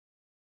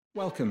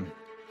Welcome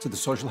to the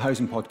Social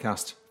Housing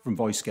Podcast from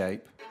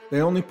Voicescape, the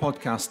only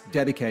podcast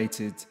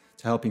dedicated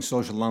to helping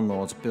social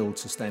landlords build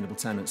sustainable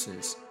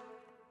tenancies.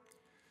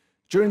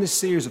 During this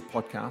series of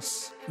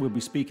podcasts, we'll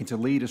be speaking to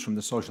leaders from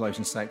the social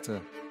housing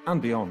sector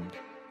and beyond,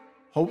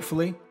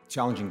 hopefully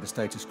challenging the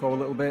status quo a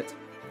little bit,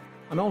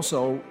 and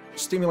also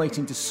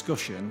stimulating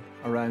discussion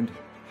around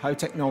how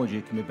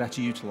technology can be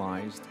better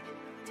utilised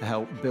to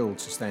help build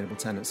sustainable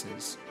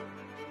tenancies.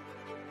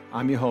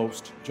 I'm your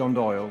host, John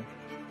Doyle,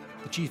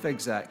 the Chief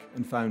Exec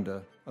and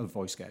Founder of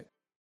Voicescape.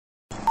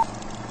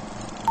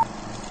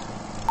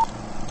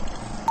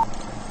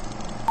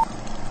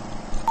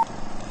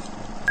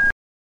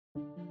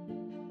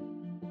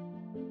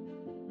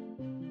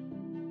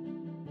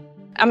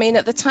 I mean,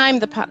 at the time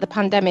the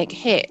pandemic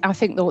hit, I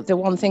think the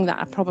one thing that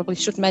I probably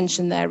should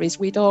mention there is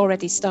we'd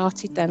already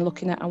started then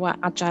looking at our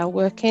agile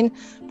working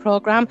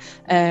programme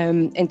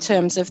in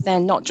terms of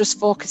then not just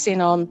focusing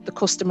on the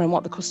customer and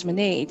what the customer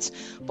needs,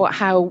 but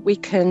how we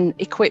can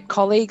equip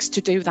colleagues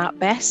to do that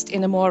best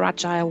in a more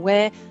agile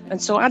way.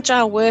 And so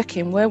agile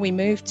working, where we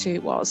moved to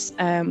was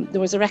there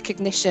was a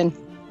recognition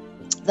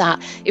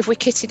that if we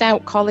kitted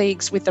out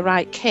colleagues with the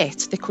right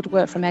kit, they could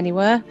work from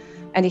anywhere,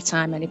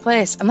 anytime, any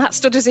place. And that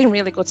stood us in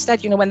really good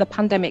stead. You know, when the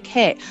pandemic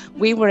hit,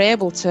 we were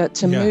able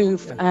to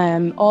move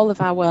all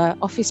of our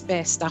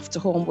office-based staff to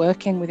home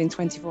working within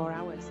 24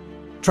 hours.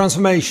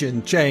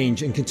 Transformation,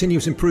 change and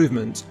continuous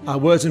improvement are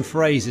words and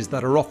phrases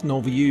that are often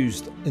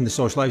overused in the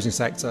social housing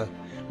sector,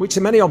 which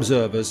to many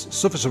observers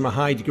suffers from a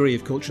high degree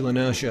of cultural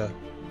inertia.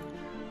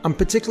 I'm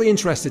particularly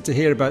interested to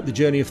hear about the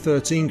journey of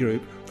 13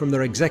 Group from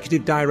their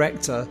Executive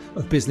Director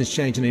of Business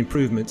Change and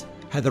Improvement,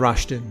 Heather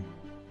Ashton.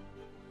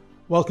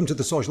 Welcome to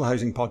the Social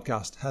Housing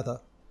Podcast,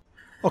 Heather.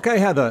 Okay,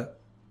 Heather,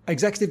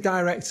 Executive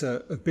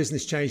Director of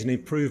Business Change and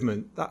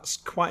Improvement. That's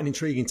quite an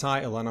intriguing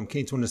title and I'm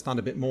keen to understand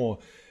a bit more.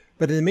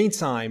 But in the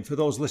meantime, for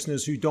those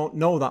listeners who don't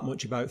know that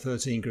much about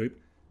 13 Group,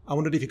 I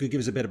wondered if you could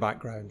give us a bit of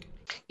background.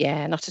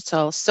 Yeah, not at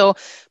all. So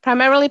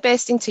primarily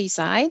based in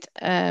Teesside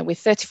with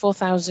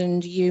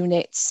 34,000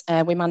 units.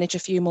 We manage a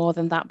few more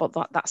than that, but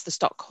that's the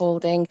stock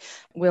holding.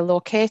 We're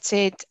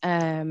located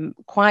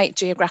quite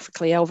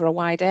geographically over a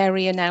wide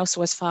area now.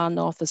 So as far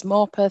north as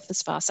Morpeth,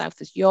 as far south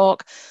as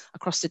York,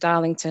 across to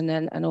Darlington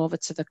and over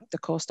to the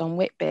coast on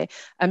Whitby.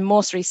 And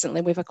most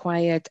recently, we've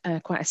acquired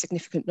quite a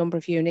significant number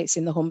of units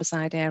in the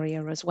Humberside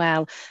area as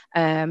well.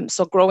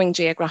 So growing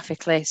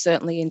geographically,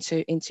 certainly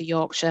into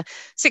Yorkshire.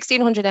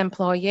 1,600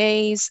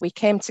 employees. We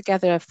came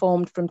together,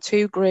 formed from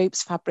two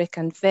groups, Fabric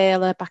and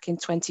Vela, back in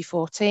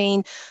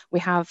 2014. We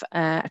have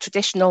a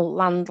traditional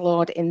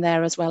landlord in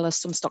there as well as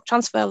some stock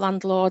transfer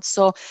landlords.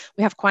 So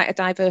we have quite a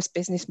diverse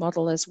business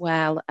model as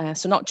well.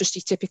 So not just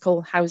your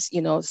typical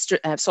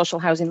social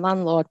housing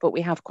landlord, but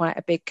we have quite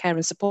a big care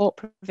and support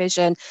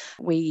provision.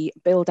 We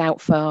build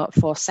out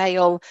for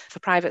sale, for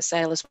private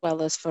sale as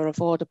well as for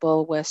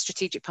affordable. We're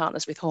strategic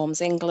partners with Homes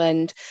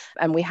England,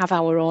 and we have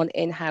our own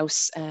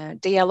in-house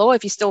DLO,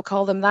 if you still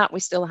call them that.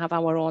 We still have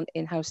our own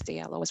in-house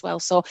DLO as well.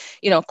 So,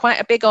 quite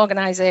a big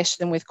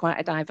organisation with quite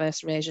a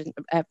diverse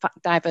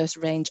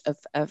range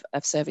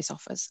of service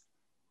offers.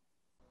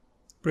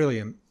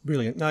 Brilliant.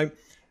 Now,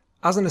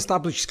 as an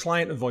established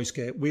client of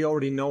Voicescape, we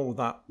already know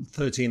that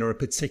 13 are a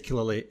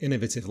particularly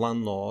innovative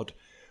landlord.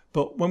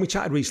 But when we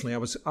chatted recently, I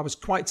was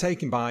quite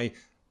taken by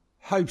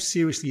how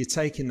seriously you're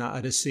taking that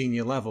at a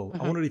senior level.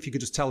 Mm-hmm. I wondered if you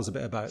could just tell us a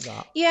bit about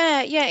that.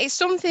 Yeah, it's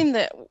something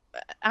that,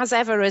 as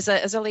ever, as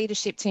a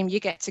leadership team, you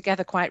get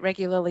together quite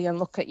regularly and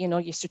look at,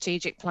 your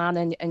strategic plan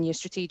and your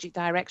strategic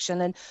direction.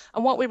 And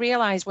what we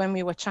realised when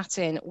we were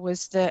chatting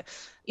was that,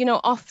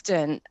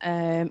 often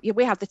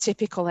we have the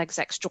typical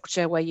exec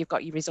structure where you've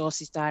got your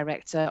resources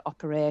director,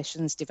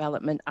 operations,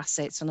 development,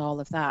 assets, and all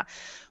of that.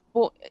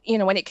 But,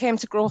 when it came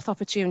to growth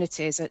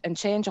opportunities and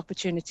change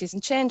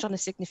on a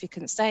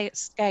significant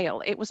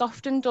scale, it was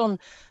often done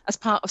as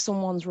part of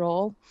someone's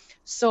role.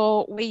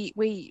 So we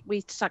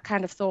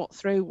kind of thought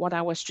through what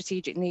our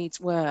strategic needs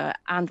were,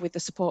 and with the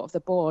support of the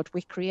board,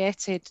 we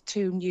created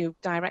two new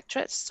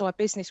directorates, so a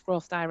business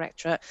growth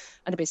directorate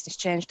and a business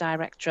change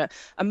directorate,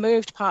 and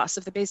moved parts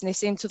of the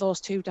business into those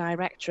two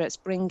directorates,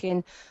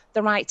 bringing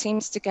the right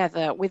teams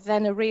together with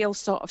then a real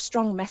sort of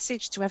strong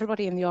message to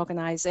everybody in the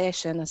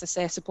organisation, as I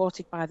say,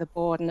 supported by the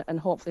board and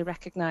hopefully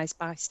recognised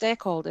by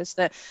stakeholders,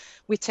 that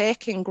we're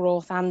taking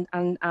growth and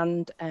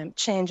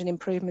change and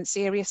improvement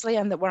seriously,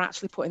 and that we're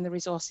actually putting the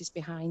resources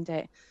behind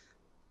it.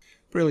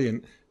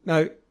 Brilliant.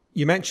 Now,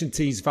 you mentioned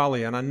Tees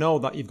Valley, and I know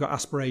that you've got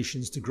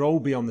aspirations to grow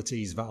beyond the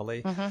Tees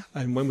Valley. Mm-hmm.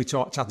 And when we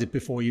chatted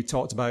before, you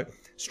talked about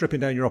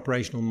stripping down your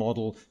operational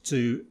model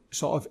to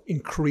sort of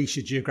increase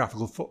your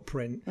geographical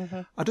footprint.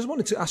 Mm-hmm. I just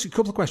wanted to ask you a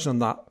couple of questions on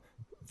that.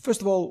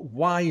 First of all,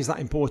 why is that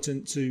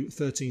important to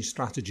 13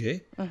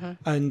 strategy? Mm-hmm.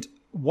 And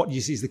what do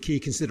you see as the key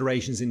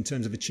considerations in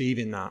terms of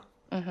achieving that?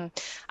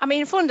 I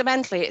mean,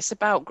 fundamentally, it's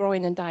about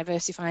growing and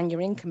diversifying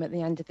your income at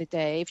the end of the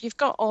day. If you've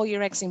got all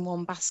your eggs in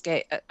one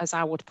basket, as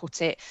I would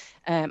put it,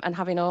 and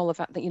having all of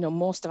that,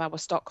 most of our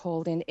stock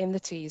holding in the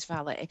Tees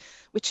Valley,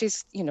 which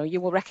is, you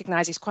will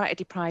recognise is quite a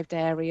deprived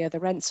area. The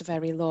rents are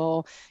very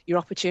low. Your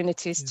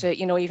opportunities to,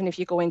 even if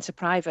you go into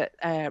private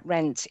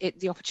rent,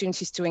 the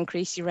opportunities to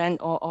increase your rent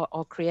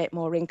or create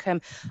more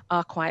income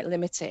are quite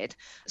limited.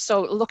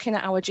 So looking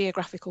at our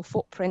geographical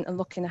footprint and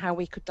looking at how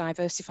we could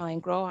diversify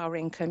and grow our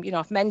income,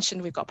 I've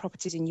mentioned we've got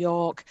properties in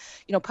York,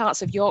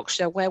 parts of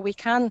Yorkshire where we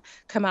can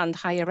command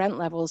higher rent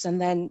levels and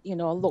then,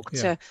 look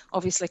to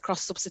obviously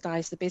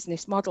cross-subsidise the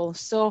business model.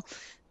 So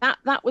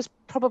that was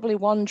probably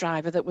one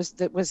driver that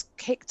was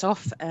kicked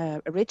off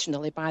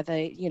originally by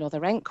the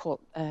rent cut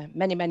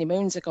many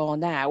moons ago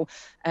now,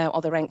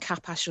 or the rent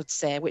cap, I should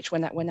say, which we're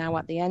now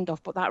at the end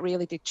of. But that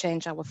really did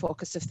change our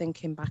focus of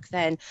thinking back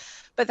then.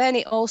 But then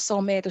it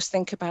also made us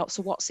think about,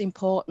 so what's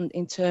important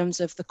in terms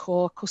of the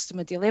core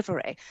customer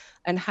delivery,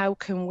 and how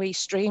can we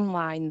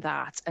streamline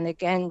that and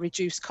again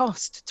reduce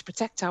cost to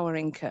protect our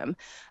income,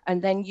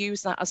 and then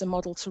use that as a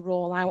model to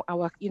roll out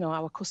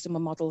our customer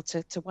model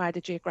to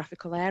wider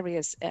geographical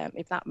areas,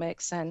 if that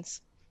makes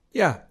sense.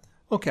 Yeah.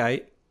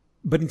 Okay.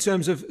 But in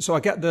terms of, so I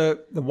get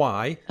the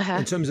why.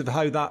 In terms of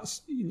how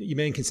that's your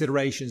main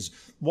considerations,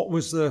 what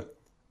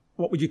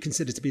would you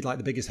consider to be like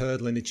the biggest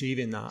hurdle in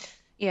achieving that?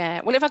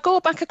 Yeah, well, if I go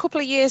back a couple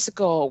of years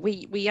ago,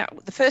 we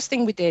the first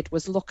thing we did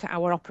was look at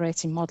our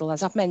operating model.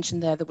 As I've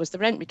mentioned there was the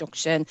rent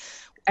reduction.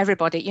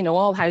 Everybody,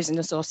 all housing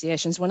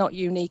associations, we're not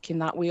unique in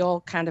that. We all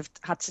kind of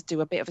had to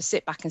do a bit of a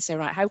sit back and say,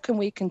 right, how can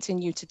we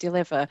continue to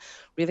deliver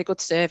really good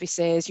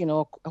services,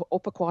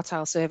 upper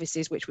quartile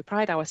services, which we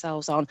pride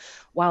ourselves on,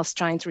 whilst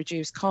trying to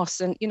reduce costs.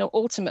 And,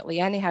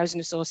 ultimately any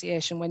housing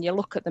association, when you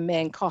look at the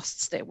main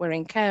costs that we're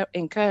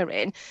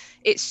incurring,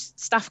 it's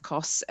staff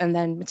costs and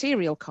then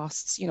material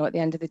costs, at the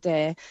end of the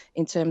day,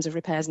 in terms of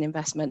repairs and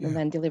investment, and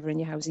then delivering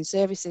your housing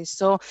services.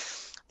 So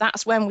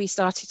that's when we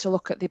started to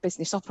look at the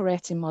business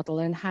operating model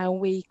and how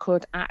we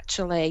could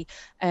actually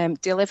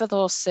deliver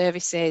those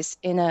services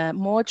in a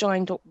more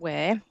joined up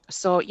way.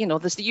 So,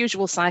 there's the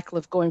usual cycle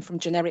of going from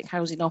generic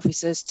housing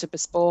officers to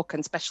bespoke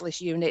and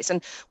specialist units.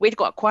 And we'd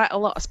got quite a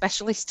lot of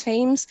specialist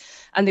teams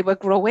and they were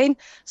growing.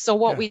 So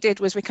what we did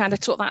was we kind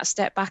of took that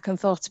step back and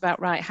thought about,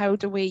 right, how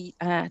do we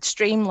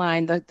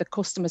streamline the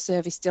customer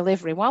service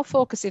delivery while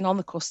focusing on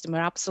the customer?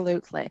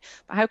 Absolutely.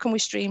 But how can we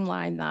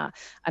streamline that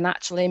and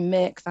actually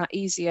make that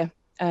easier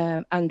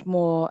and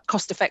more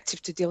cost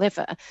effective to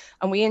deliver?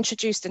 And we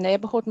introduced a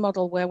neighbourhood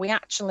model where we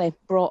actually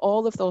brought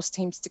all of those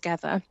teams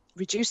together,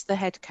 reduced the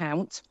head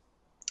count,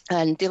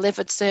 and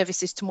delivered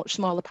services to much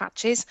smaller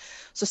patches.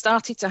 So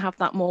started to have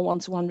that more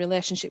one-to-one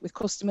relationship with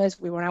customers.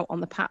 We were out on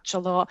the patch a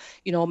lot,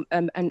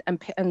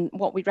 and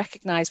what we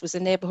recognised was a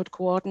neighbourhood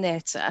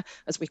coordinator,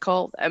 as we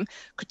call them,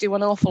 could do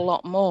an awful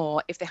lot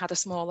more if they had a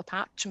smaller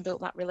patch and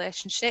built that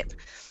relationship,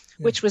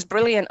 which was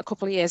brilliant a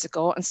couple of years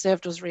ago and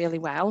served us really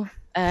well.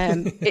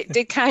 It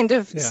did kind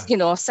of,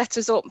 set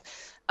us up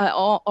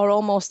or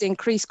almost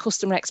increase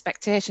customer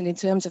expectation in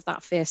terms of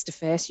that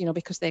face-to-face,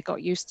 because they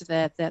got used to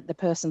the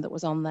person that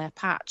was on their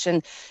patch.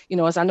 And,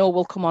 as I know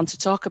we'll come on to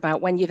talk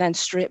about, when you then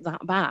strip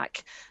that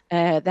back,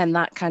 then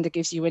that kind of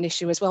gives you an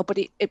issue as well. But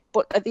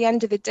but at the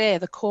end of the day,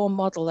 the core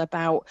model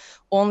about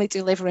only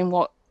delivering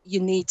what you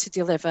need to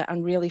deliver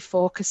and really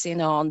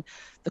focusing on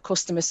the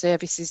customer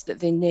services that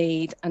they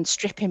need and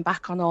stripping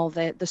back on all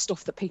the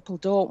stuff that people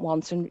don't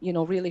want, and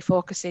really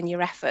focusing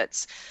your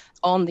efforts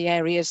on the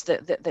areas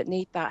that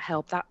need that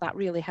help, that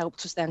really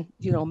helped us then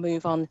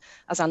move on,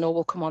 as I know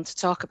we'll come on to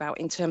talk about,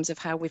 in terms of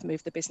how we've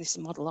moved the business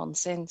model on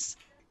since.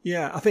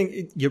 I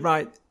think you're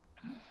right.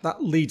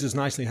 That leads us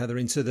nicely, Heather,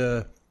 into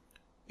the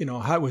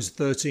how has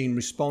 13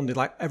 responded,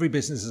 like every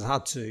business has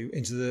had to,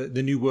 into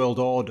the new world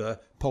order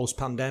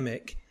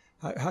post-pandemic.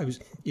 How's,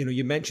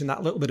 you mentioned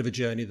that little bit of a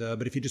journey there,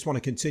 but if you just want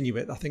to continue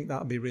it, I think that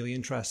would be really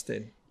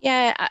interesting.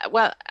 Yeah,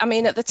 well, I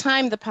mean, at the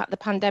time the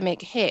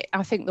pandemic hit,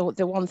 I think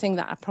the one thing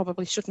that I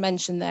probably should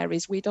mention there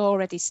is we'd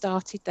already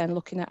started then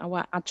looking at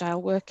our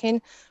agile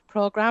working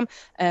program,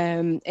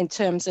 in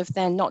terms of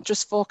then not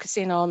just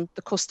focusing on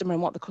the customer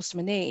and what the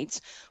customer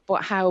needs,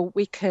 but how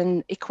we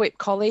can equip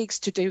colleagues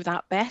to do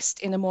that best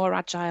in a more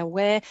agile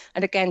way.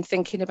 And again,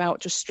 thinking about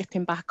just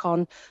stripping back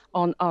on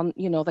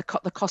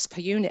the cost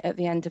per unit at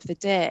the end of the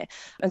day.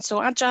 And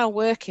so agile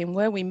working,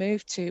 where we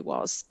moved to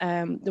was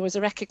there was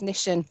a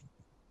recognition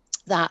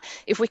that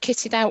if we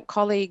kitted out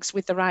colleagues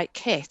with the right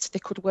kit, they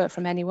could work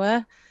from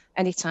anywhere,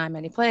 anytime,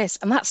 any place.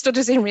 And that stood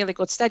us in really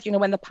good stead.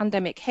 When the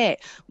pandemic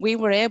hit, we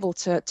were able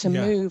to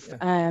move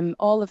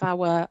all of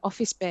our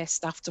office-based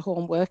staff to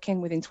home working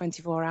within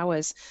 24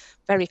 hours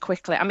very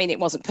quickly. I mean, it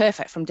wasn't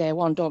perfect from day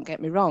one, don't get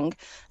me wrong.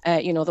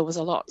 There was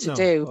a lot to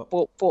do,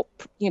 but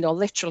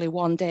literally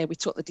one day we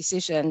took the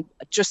decision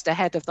just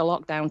ahead of the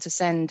lockdown to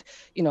send,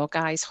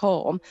 guys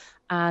home.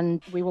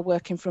 and we were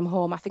working from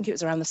home. I think it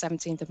was around the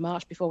 17th of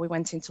March before we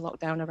went into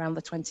lockdown around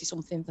the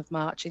 20-something of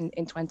March in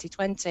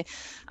 2020.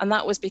 And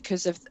that was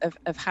because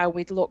of how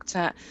we'd looked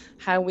at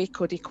how we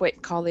could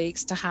equip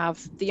colleagues to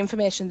have the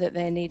information that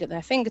they need at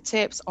their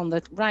fingertips on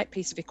the right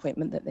piece of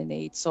equipment that they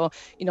need. So,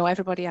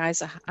 everybody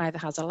either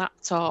has a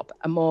laptop,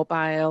 a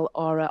mobile,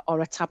 or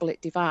a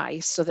tablet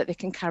device so that they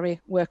can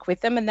carry work with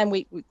them. And then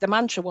the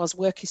mantra was,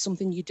 work is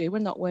something you do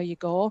and not where you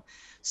go.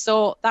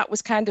 So that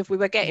was kind of, we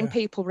were getting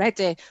people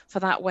ready for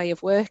that way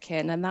of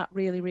working, and that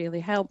really, really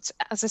helped.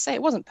 As I say,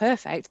 it wasn't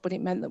perfect, but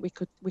it meant that we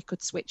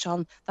could switch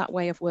on that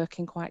way of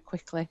working quite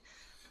quickly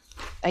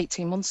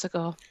 18 months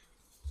ago.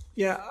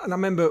 Yeah, and I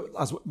remember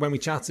when we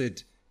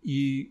chatted,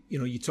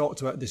 you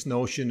talked about this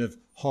notion of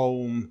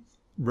home,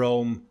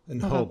 roam,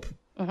 and hub.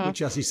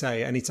 Which, as you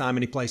say, anytime,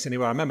 any place,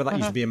 anywhere. I remember that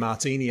used to be a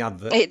Martini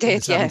advert. It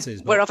did, in the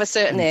 70s, We're of a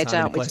certain age,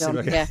 aren't we, John?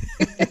 Yeah.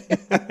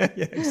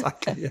 Yeah,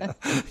 exactly.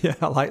 Yeah,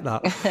 I like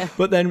that.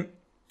 But then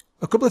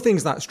a couple of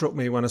things that struck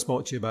me when I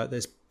spoke to you about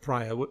this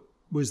prior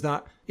was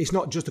that it's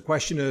not just a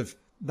question of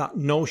that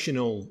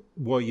notional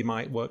where you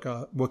might work,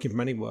 working from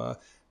anywhere.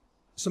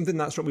 Something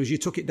that struck me was you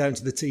took it down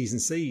to the T's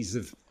and C's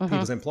of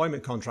people's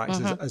employment contracts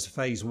as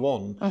phase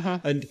one.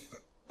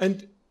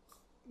 And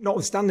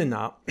notwithstanding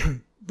that,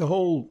 the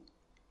whole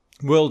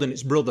world and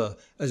its brother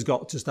has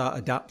got to start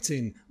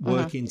adapting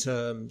working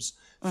terms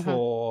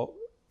for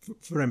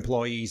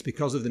employees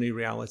because of the new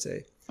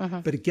reality.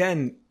 But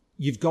again,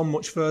 you've gone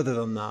much further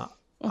than that.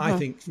 I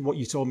think what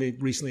you told me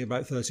recently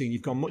about 13,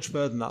 you've gone much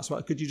further than that.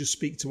 So could you just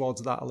speak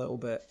towards that a little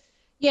bit?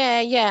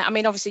 Yeah. I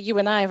mean, obviously you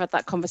and I have had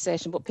that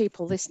conversation, but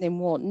people listening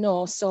won't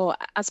know. So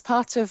as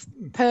part of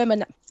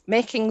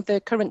making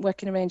the current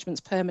working arrangements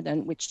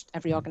permanent, which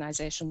every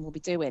organisation will be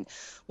doing,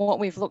 what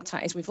we've looked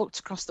at is we've looked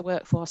across the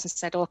workforce and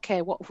said,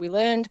 okay, what have we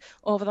learned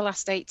over the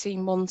last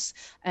 18 months?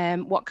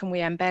 What can we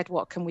embed?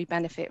 What can we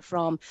benefit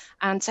from?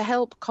 And to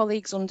help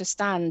colleagues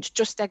understand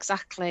just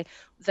exactly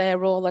their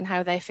role and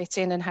how they fit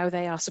in and how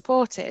they are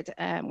supported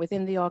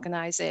within the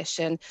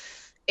organisation.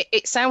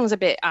 It sounds a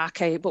bit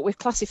archaic, but we've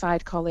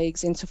classified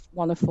colleagues into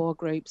one of four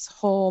groups: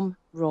 home,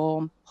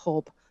 roam,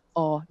 hub,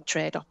 or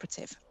trade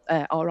operative.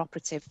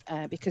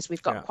 Because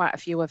we've got quite a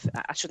few of,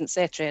 I shouldn't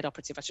say trade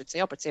operative, I should say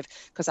operative,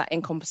 because that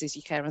encompasses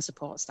your care and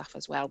support staff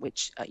as well,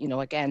 which,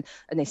 again,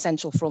 an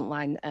essential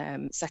frontline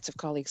set of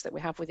colleagues that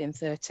we have within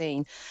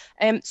 13.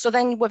 So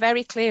then we're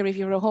very clear, if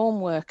you're a home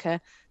worker,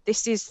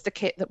 this is the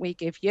kit that we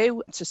give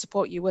you to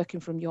support you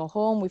working from your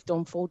home. We've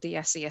done full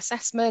DSE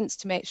assessments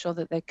to make sure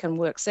that they can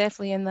work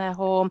safely in their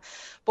home.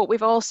 But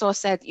we've also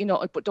said,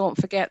 but don't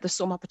forget there's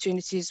some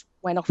opportunities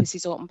when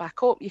offices open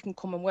back up. You can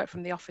come and work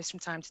from the office from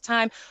time to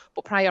time,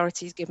 but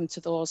priority is given to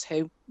those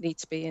who need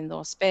to be in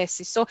those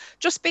spaces. So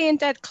just being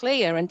dead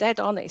clear and dead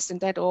honest and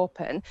dead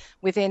open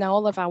within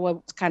all of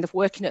our kind of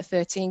working at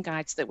 13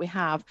 guides that we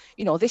have,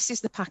 this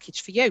is the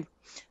package for you.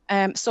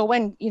 So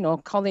when,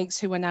 colleagues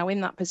who are now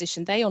in that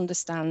position, they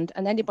understand,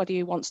 and anybody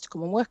who wants to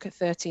come and work at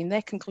 13,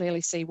 they can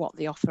clearly see what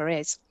the offer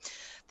is.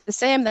 The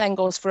same then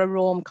goes for a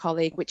roam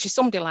colleague, which is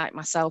somebody like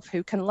myself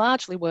who can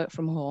largely work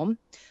from home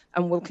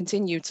and will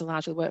continue to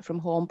largely work from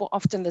home, but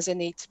often there's a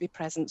need to be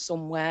present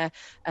somewhere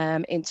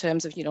in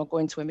terms of,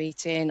 going to a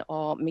meeting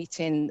or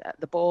meeting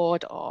the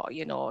board or,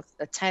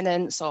 the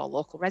tenants or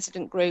local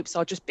resident groups,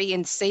 or just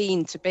being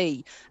seen to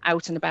be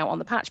out and about on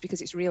the patch,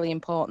 because it's really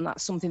important.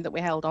 That's something that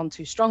we held on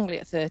to strongly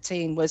at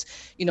 13 was,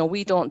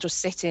 we don't just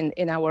sit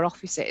in our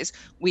offices,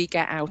 we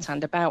get out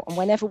and about. And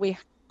whenever we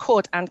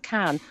could and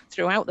can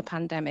throughout the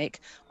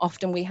pandemic,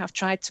 often we have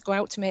tried to go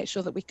out to make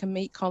sure that we can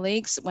meet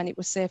colleagues when it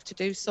was safe to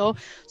do so.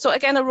 So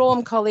again, a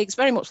roam colleague is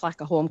very much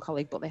like a home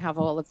colleague, but they have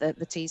all of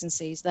the T's and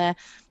C's there.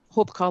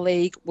 Hub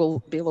colleague will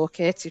be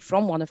located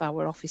from one of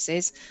our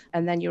offices,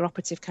 and then your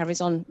operative carries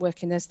on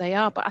working as they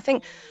are. But I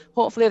think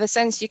hopefully the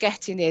sense you're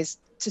getting is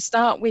to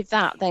start with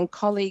that, then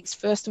colleagues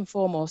first and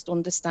foremost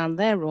understand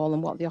their role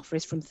and what the offer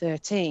is from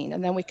 13,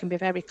 and then we can be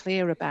very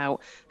clear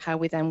about how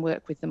we then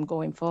work with them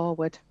going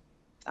forward.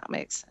 That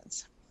makes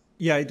sense.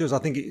 Yeah, it does. I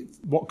think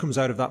what comes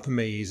out of that for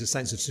me is a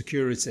sense of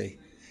security.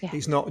 Yeah.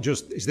 It's not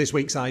just, it's this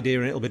week's idea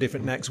and it'll be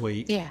different next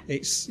week. Yeah.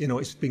 It's,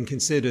 it's been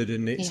considered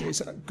and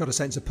it's got a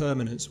sense of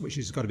permanence, which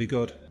has got to be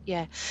good.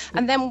 Yeah.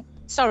 And then,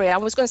 I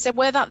was going to say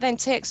where that then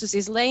takes us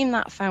is laying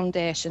that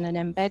foundation and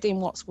embedding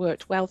what's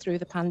worked well through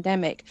the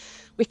pandemic.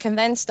 We can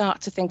then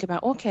start to think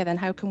about, okay, then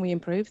how can we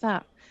improve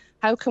that?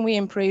 How can we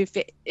improve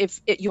it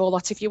if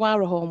you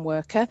are a home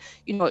worker,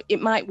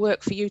 it might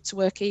work for you to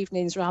work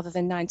evenings rather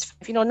than 9 to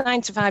 5.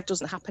 9 to 5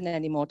 doesn't happen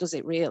anymore, does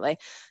it really?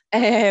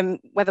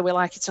 Whether we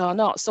like it or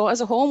not. So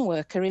as a home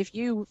worker, if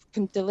you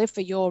can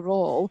deliver your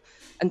role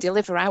and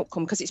deliver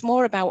outcome, because it's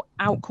more about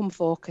outcome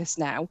focus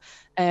now.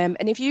 And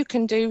if you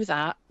can do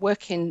that,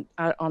 working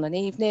on an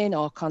evening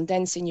or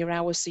condensing your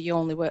hours so you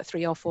only work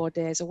 3 or 4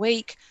 days a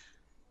week,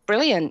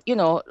 brilliant.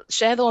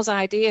 Share those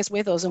ideas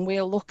with us and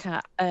we'll look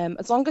at,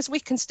 as long as we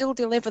can still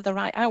deliver the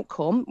right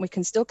outcome, we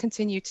can still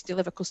continue to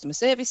deliver customer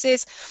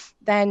services,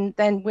 then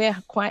we're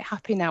quite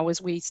happy now as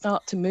we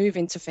start to move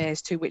into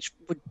phase 2, which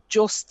we're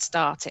just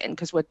starting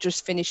because we're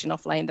just finishing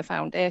off laying the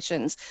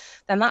foundations.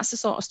 Then that's the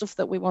sort of stuff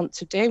that we want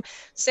to do.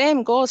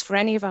 Same goes for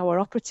any of our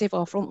operative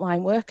or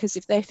frontline workers.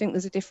 If they think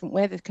there's a different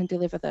way they can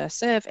deliver their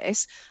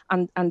service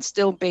and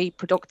still be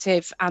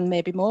productive and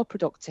maybe more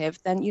productive,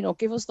 then,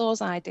 give us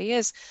those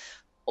ideas.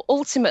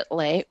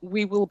 Ultimately,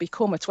 we will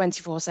become a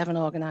 24/7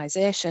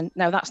 organisation.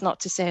 Now, that's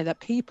not to say that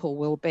people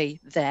will be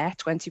there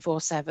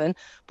 24/7,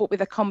 but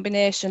with a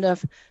combination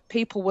of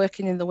people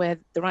working in the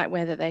right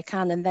way that they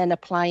can, and then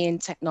applying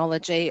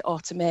technology,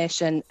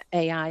 automation,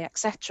 AI,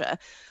 etc.,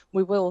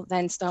 we will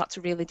then start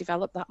to really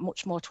develop that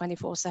much more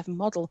 24/7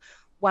 model,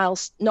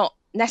 whilst not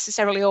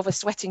necessarily over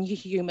sweating your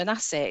human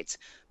assets,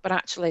 but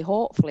actually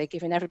hopefully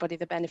giving everybody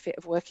the benefit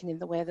of working in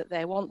the way that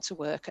they want to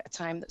work at a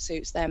time that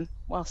suits them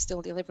while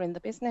still delivering the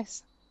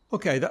business.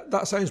 Okay,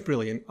 that sounds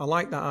brilliant. I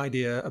like that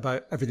idea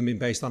about everything being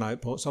based on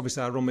outputs.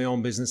 Obviously, I run my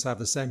own business. I have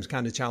the same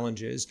kind of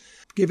challenges.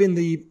 Giving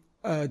the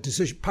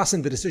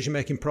passing the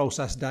decision-making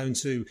process down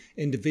to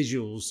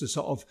individuals to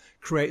sort of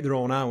create their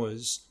own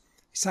hours,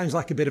 it sounds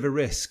like a bit of a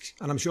risk.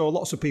 And I'm sure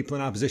lots of people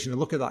in our position will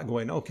look at that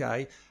going,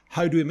 okay,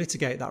 how do we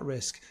mitigate that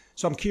risk?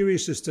 So I'm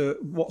curious as to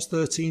what's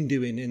 13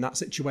 doing in that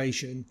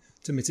situation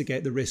to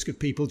mitigate the risk of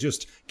people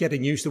just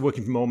getting used to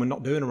working from home and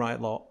not doing the right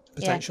lot,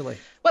 potentially.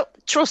 Yeah. Well,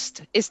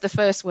 trust is the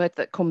first word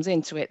that comes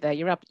into it there.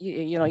 You're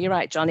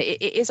right, John.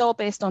 It is all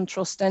based on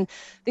trust. And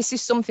this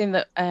is something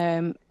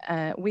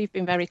that we've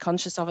been very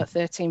conscious of at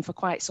 13 for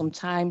quite some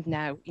time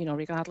now,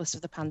 regardless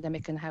of the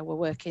pandemic and how we're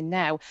working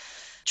now.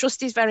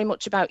 Trust is very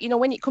much about,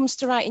 when it comes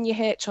to writing your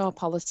HR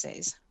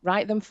policies,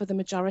 write them for the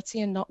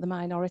majority and not the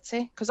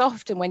minority. Because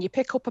often when you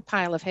pick up a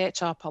pile of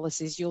HR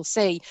policies, you'll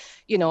see,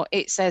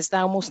 it says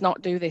thou must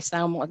not do this,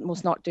 thou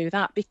must not do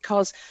that,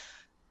 because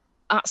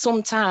at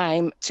some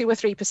time, 2 or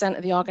 3%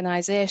 of the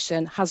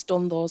organisation has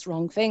done those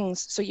wrong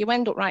things. So you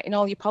end up writing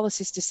all your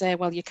policies to say,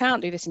 well, you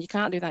can't do this and you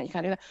can't do that, and you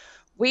can't do that.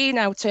 We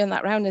now turn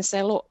that around and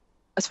say, look,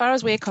 as far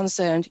as we're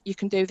concerned, you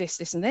can do this,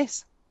 this and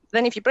this.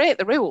 Then if you break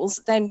the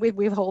rules, then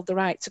we'll hold the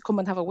right to come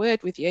and have a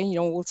word with you.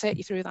 We'll take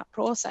you through that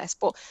process.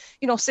 But,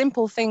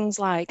 simple things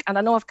like, and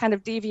I know I've kind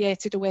of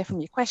deviated away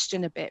from your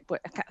question a bit,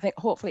 but I think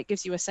hopefully it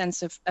gives you a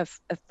sense of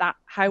that,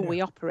 how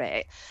we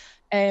operate.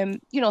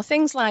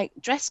 Things like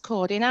dress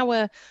code. In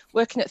our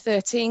Working at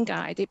 13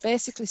 guide, it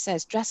basically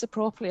says dress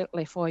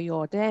appropriately for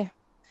your day.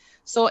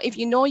 So if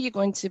you're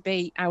going to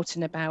be out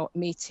and about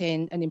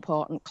meeting an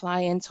important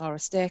client or a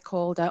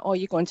stakeholder, or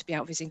you're going to be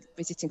out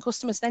visiting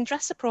customers, then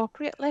dress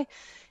appropriately.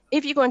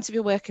 If you're going to be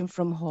working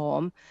from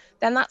home,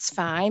 then that's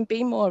fine.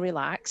 Be more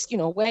relaxed.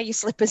 Wear your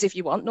slippers if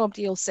you want.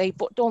 Nobody will see,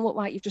 but don't look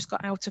like you've just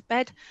got out of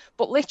bed.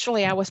 But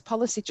literally, our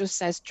policy just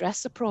says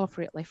dress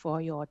appropriately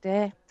for your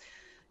day.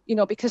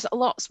 Because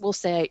lots will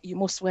say, you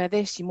must wear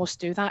this, you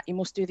must do that, you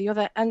must do the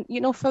other. And,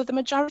 for the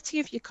majority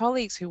of your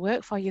colleagues who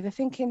work for you, they're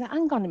thinking,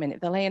 hang on a minute,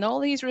 they're laying all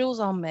these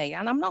rules on me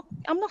and I'm not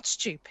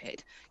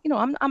stupid.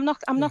 I'm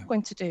not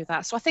going to do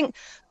that. So I think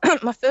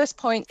my first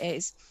point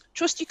is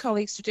trust your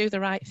colleagues to do the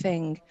right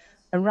thing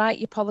and write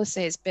your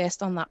policies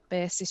based on that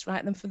basis.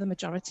 Write them for the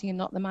majority and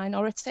not the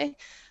minority.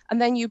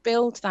 And then you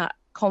build that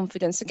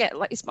confidence. Again,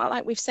 it's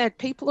like we've said,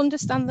 people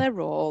understand their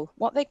role,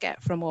 what they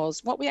get from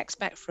us, what we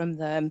expect from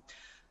them.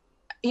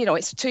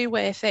 It's a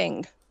two-way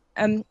thing.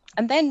 And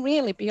then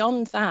really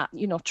beyond that,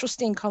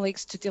 trusting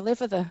colleagues to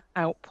deliver the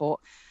output.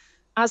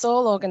 As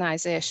all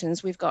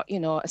organisations, we've got,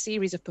 a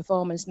series of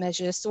performance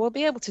measures. So we'll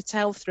be able to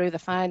tell through the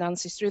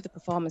finances, through the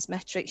performance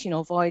metrics,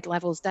 void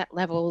levels, debt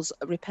levels,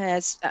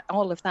 repairs,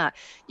 all of that.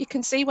 You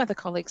can see whether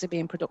colleagues are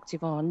being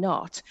productive or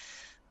not.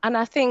 And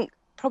I think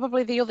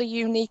probably the other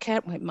unique,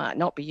 it might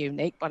not be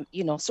unique, but,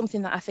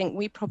 something that I think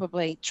we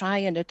probably try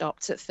and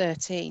adopt at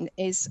 13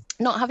 is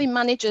not having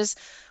managers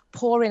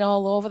pouring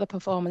all over the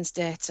performance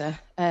data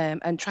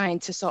and trying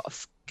to sort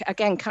of,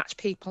 again, catch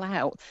people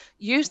out.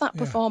 Use that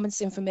performance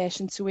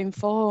information to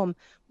inform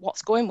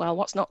what's going well,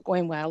 what's not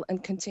going well,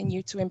 and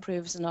continue to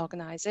improve as an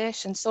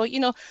organisation. So,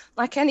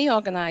 like any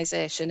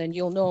organisation, and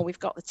we've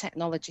got the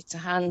technology to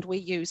hand, we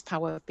use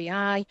Power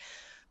BI,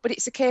 but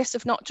it's a case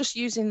of not just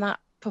using that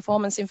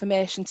performance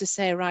information to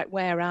say, right,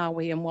 where are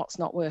we and what's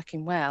not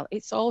working well.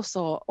 It's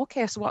also,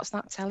 okay, so what's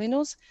that telling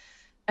us?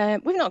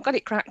 We've not got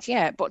it cracked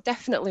yet, but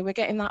definitely we're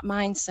getting that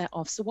mindset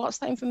of, so what's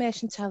that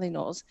information telling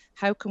us?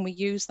 How can we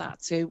use that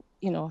to,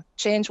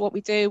 change what we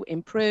do,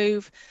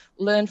 improve,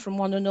 learn from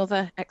one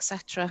another,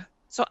 etc.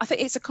 So I think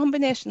it's a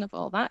combination of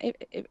all that,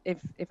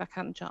 if I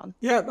can, John.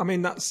 Yeah, I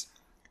mean,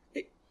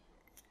 it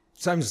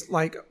sounds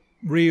like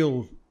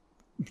real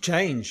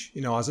change,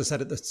 as I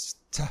said at the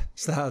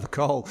start of the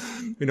call,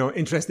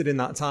 interested in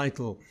that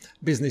title,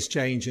 business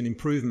change and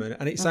improvement.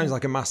 And it sounds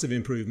like a massive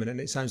improvement, and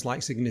it sounds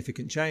like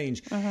significant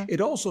change.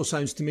 It also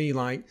sounds to me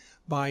like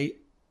by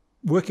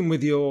working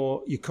with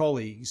your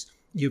colleagues,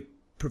 you're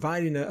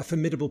providing a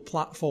formidable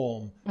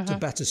platform to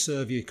better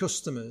serve your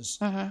customers.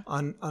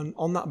 And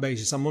on that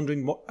basis, I'm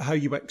wondering how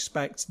you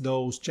expect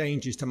those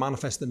changes to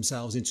manifest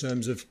themselves in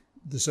terms of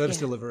the service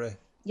delivery.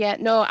 Yeah,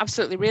 no,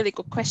 absolutely. Really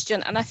good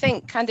question. And I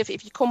think kind of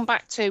if you come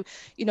back to,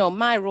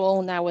 my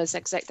role now as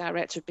Exec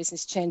Director of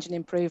Business Change and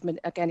Improvement,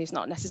 again, is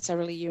not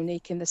necessarily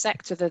unique in the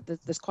sector.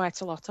 There's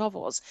quite a lot of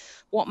us.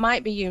 What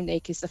might be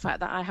unique is the fact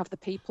that I have the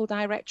People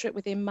Directorate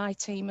within my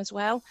team as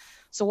well.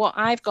 So what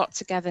I've got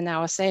together now,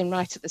 I was saying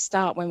right at the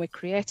start when we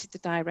created the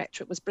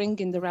Directorate, was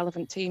bringing the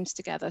relevant teams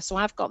together. So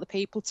I've got the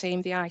People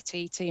team, the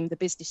IT team, the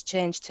Business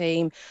Change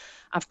team.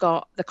 I've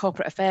got the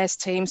Corporate Affairs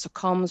team, so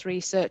comms,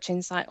 research,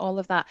 insight, all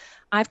of that.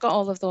 I've got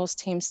all of those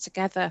teams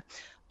together.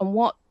 And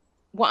what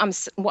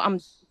I'm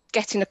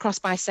getting across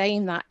by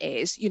saying that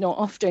is,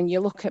 often you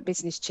look at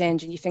business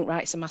change and you think,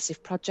 right, it's a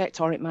massive project,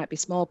 or it might be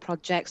small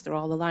projects. They're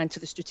all aligned to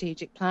the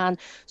strategic plan.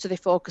 So they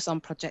focus on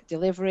project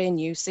delivery,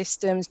 new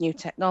systems, new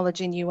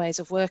technology, new ways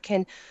of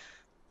working.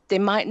 They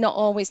might not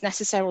always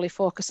necessarily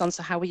focus on,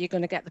 so how are you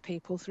going to get the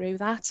people through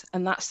that?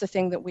 And that's the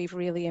thing that we've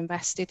really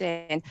invested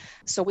in.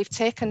 So we've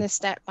taken a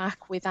step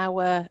back with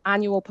our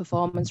annual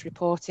performance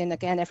reporting.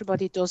 Again,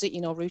 everybody does it,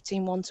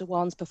 routine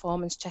one-to-ones,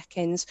 performance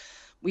check-ins.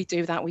 We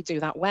do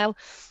that well.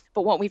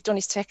 But what we've done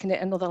is taken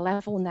it another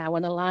level now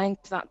and aligned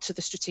that to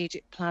the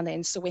strategic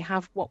planning. So we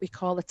have what we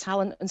call a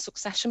talent and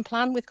succession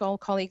plan with all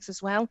colleagues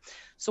as well.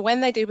 So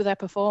when they do their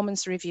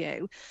performance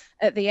review,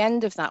 at the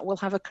end of that, we'll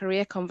have a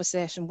career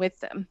conversation with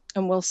them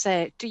and we'll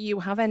say, do you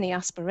have any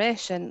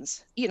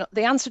aspirations?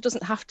 The answer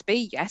doesn't have to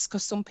be yes,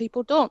 because some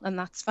people don't, and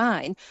that's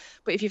fine.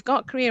 But if you've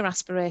got career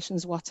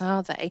aspirations, what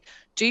are they?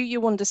 Do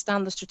you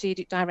understand the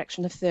strategic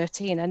direction of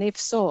 13? And if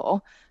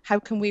so, how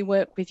can we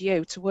work with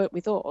you to work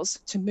with us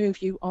to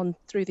move you on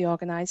through the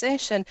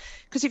organisation?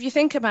 Because if you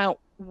think about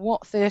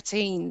what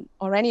 13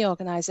 or any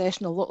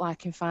organisation will look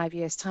like in 5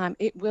 years' time,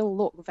 it will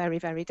look very,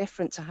 very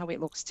different to how it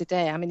looks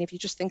today. I mean, if you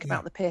just think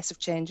about the pace of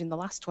change in the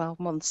last 12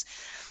 months.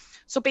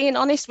 So being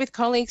honest with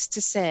colleagues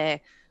to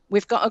say,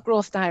 we've got a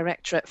growth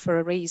directorate for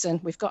a reason.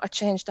 We've got a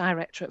change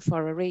directorate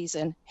for a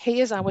reason.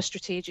 Here's our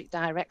strategic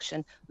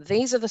direction.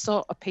 These are the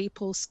sort of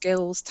people,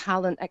 skills,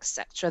 talent,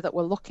 etc. that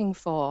we're looking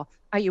for.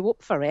 Are you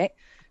up for it?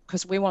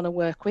 Because we want to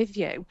work with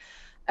you.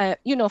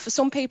 For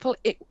some people,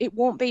 it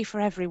won't be for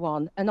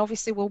everyone. And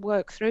obviously, we'll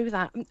work through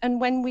that. And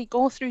when we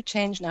go through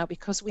change now,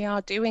 because we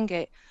are doing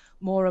it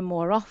more and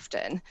more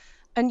often,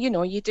 and,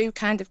 you do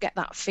kind of get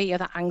that fear,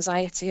 that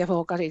anxiety of,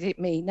 oh, God, is it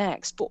me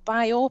next? But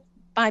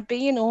by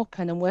being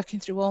open and working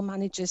through all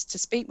managers to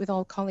speak with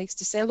all colleagues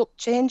to say, look,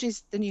 change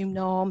is the new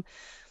norm.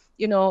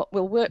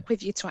 We'll work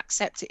with you to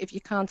accept it. If you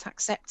can't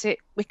accept it,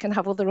 we can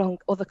have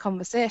other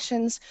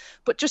conversations.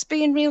 But just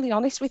being really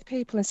honest with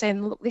people and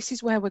saying, look, this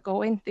is where we're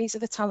going. These are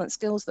the talent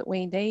skills that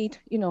we need.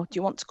 Do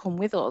you want to come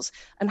with us?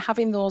 And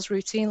having those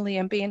routinely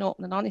and being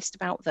open and honest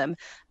about them.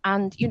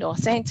 And,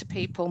 saying to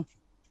people,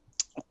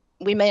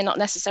 we may not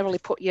necessarily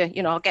put you,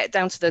 I'll get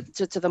down to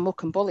the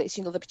muck and bullets.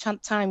 There'll be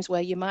times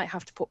where you might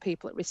have to put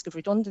people at risk of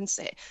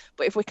redundancy.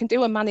 But if we can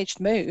do a managed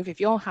move, if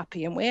you're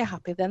happy and we're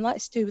happy, then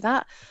let's do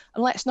that.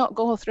 And let's not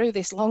go through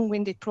this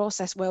long-winded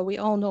process where we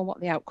all know what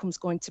the outcome's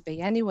going to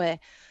be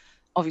anyway.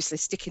 Obviously,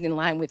 sticking in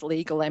line with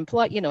legal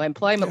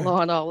employment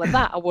law and all of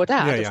that, I would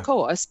add, of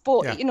course.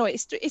 But,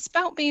 it's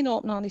about being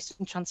open, honest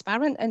and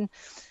transparent. And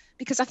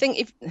because I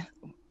think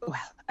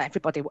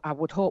everybody, I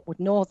would hope,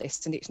 would know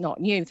this, and it's not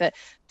new, that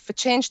for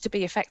change to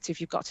be effective,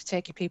 you've got to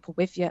take your people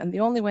with you. And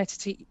the only way to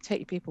take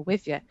your people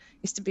with you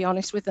is to be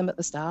honest with them at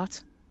the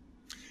start.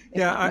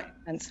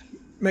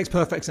 Makes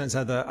perfect sense,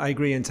 Heather. I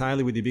agree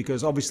entirely with you,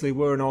 because obviously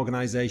we're an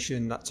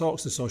organisation that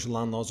talks to social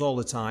landlords all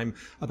the time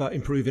about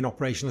improving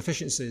operational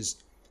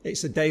efficiencies.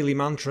 It's a daily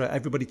mantra.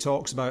 Everybody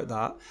talks about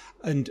that.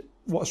 And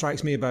what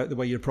strikes me about the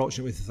way you're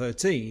approaching it with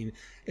 13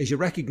 is you're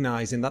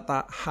recognising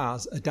that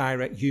has a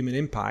direct human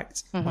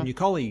impact on your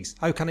colleagues.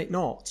 How can it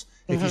not?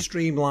 If you're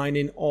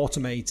streamlining,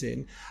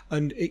 automating,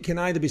 and it can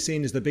either be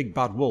seen as the big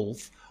bad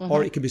wolf,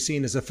 or it can be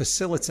seen as a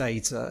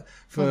facilitator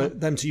for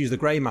them to use the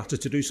grey matter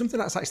to do something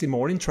that's actually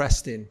more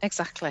interesting.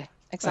 Exactly.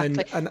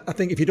 And I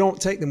think if you don't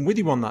take them with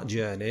you on that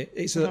journey,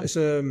 it's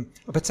a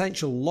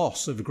potential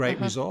loss of a great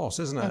resource,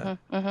 isn't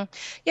it?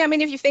 Yeah, I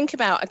mean, if you think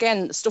about,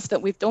 again, stuff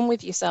that we've done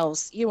with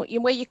yourselves,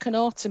 where you can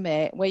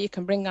automate, where you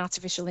can bring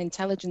artificial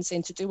intelligence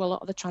in to do a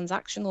lot of the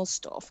transactional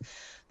stuff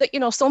that,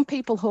 some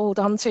people hold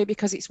on to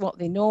because it's what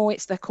they know,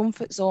 it's their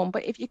comfort zone.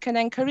 But if you can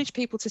encourage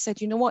people to say,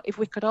 you know what, if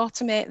we could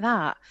automate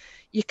that,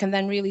 you can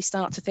then really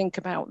start to think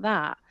about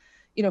that.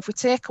 If we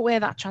take away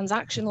that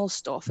transactional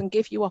stuff and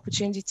give you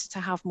opportunity to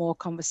have more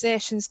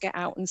conversations, get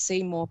out and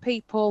see more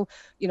people,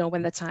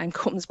 when the time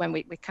comes when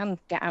we can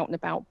get out and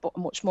about but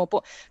much more,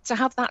 but to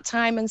have that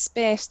time and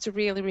space to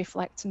really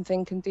reflect and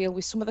think and deal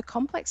with some of the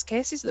complex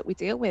cases that we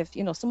deal with.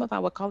 Some of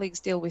our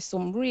colleagues deal with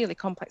some really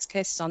complex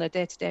cases on a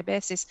day-to-day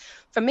basis.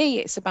 For me,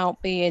 it's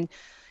about being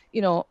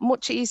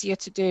much easier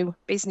to do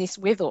business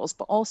with us,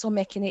 but also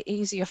making it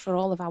easier for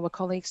all of our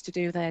colleagues to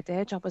do their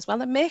day job as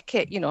well, and make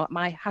it,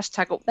 my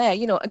hashtag up there,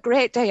 a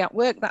great day at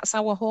work. That's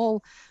our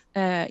whole,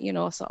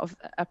 sort of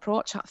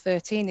approach at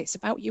 13. It's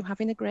about you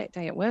having a great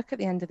day at work at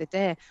the end of the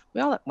day.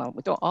 We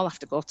don't all have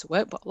to go to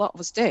work, but a lot of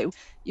us do.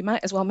 You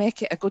might as well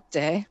make it a good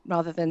day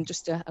rather than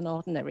just an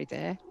ordinary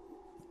day.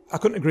 I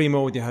couldn't agree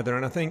more with you, Heather.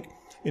 And I think,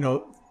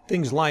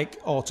 things like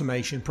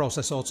automation,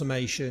 process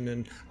automation,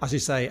 and as you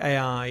say,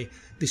 AI,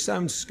 they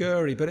sound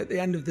scary, but at the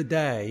end of the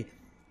day,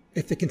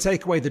 if they can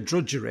take away the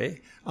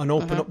drudgery and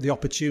open up the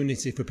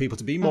opportunity for people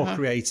to be more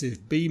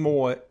creative, be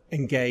more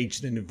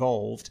engaged and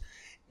involved,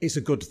 it's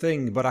a good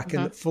thing. But I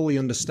can fully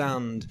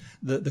understand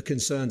the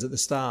concerns at the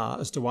start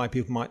as to why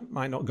people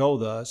might not go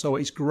there. So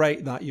it's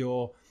great that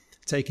you're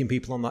taking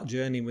people on that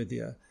journey with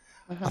you.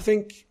 I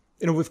think,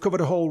 we've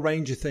covered a whole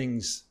range of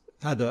things,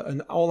 Heather,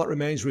 and all that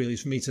remains really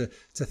is for me to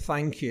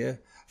thank you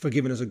for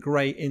giving us a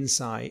great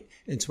insight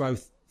into how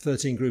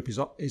 13 Group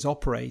is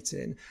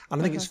operating.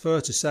 And I think it's fair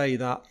to say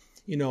that,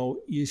 you're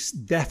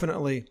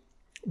definitely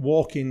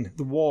walking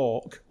the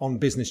walk on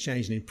business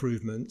change and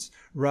improvement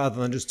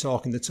rather than just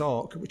talking the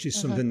talk, which is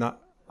something that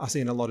I see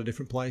in a lot of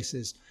different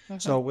places.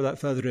 So without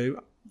further ado,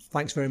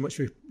 thanks very much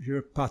for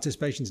your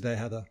participation today,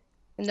 Heather.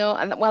 No,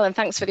 and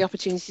thanks for the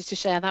opportunity to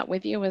share that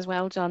with you as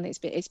well, John.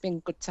 It's been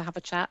good to have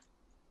a chat.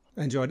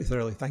 I enjoyed it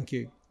thoroughly. Thank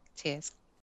you. Cheers.